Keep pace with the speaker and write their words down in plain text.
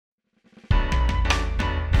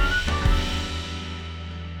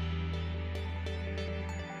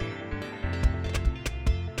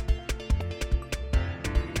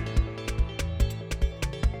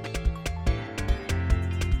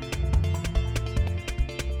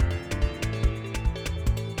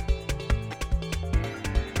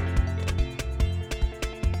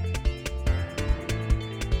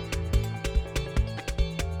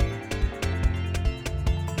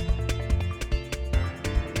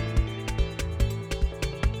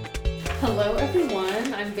Hello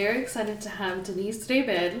everyone, I'm very excited to have Denise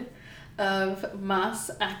David of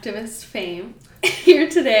Mass Activist fame here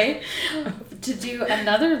today to do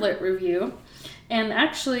another lit review. And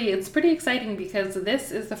actually, it's pretty exciting because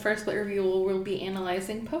this is the first lit review where we'll be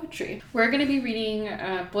analyzing poetry. We're going to be reading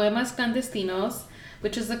Poemas Clandestinos,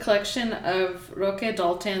 which is a collection of Roque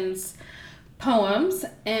Dalton's poems,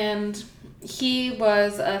 and he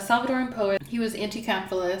was a Salvadoran poet. He was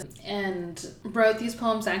anti-capitalist and wrote these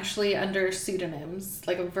poems actually under pseudonyms,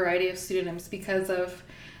 like a variety of pseudonyms, because of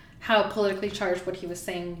how politically charged what he was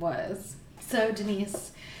saying was. So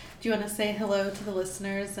Denise, do you want to say hello to the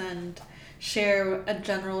listeners and share a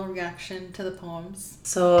general reaction to the poems?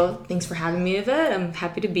 So thanks for having me, Yvette. I'm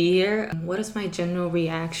happy to be here. What is my general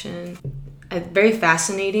reaction? Very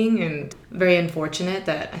fascinating and very unfortunate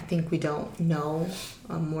that I think we don't know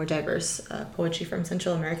more diverse poetry from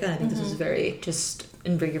Central America. And I think this is very just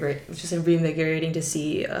reinvigorating to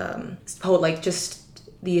see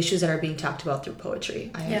just the issues that are being talked about through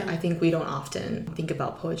poetry. I think we don't often think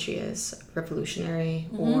about poetry as revolutionary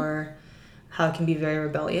or how it can be very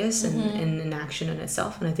rebellious and in action in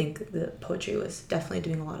itself. And I think the poetry was definitely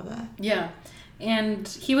doing a lot of that. Yeah. And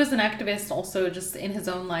he was an activist also just in his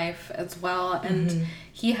own life as well. And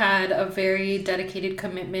he had a very dedicated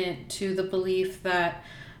commitment to the belief that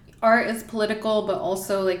art is political, but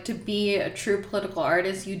also like to be a true political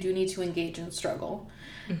artist, you do need to engage in struggle.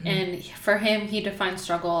 And for him, he defined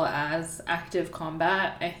struggle as active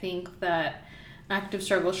combat. I think that active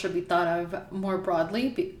struggle should be thought of more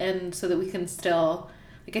broadly, and so that we can still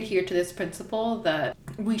adhere to this principle that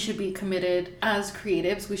we should be committed as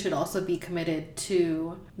creatives. We should also be committed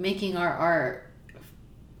to making our art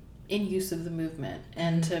in use of the movement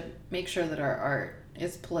and to make sure that our art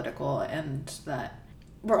is political and that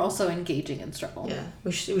we're also engaging in struggle. Yeah,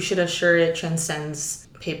 we should assure it transcends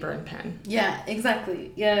paper and pen. Yeah,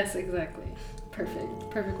 exactly. Yes, exactly.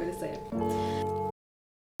 Perfect way to say it.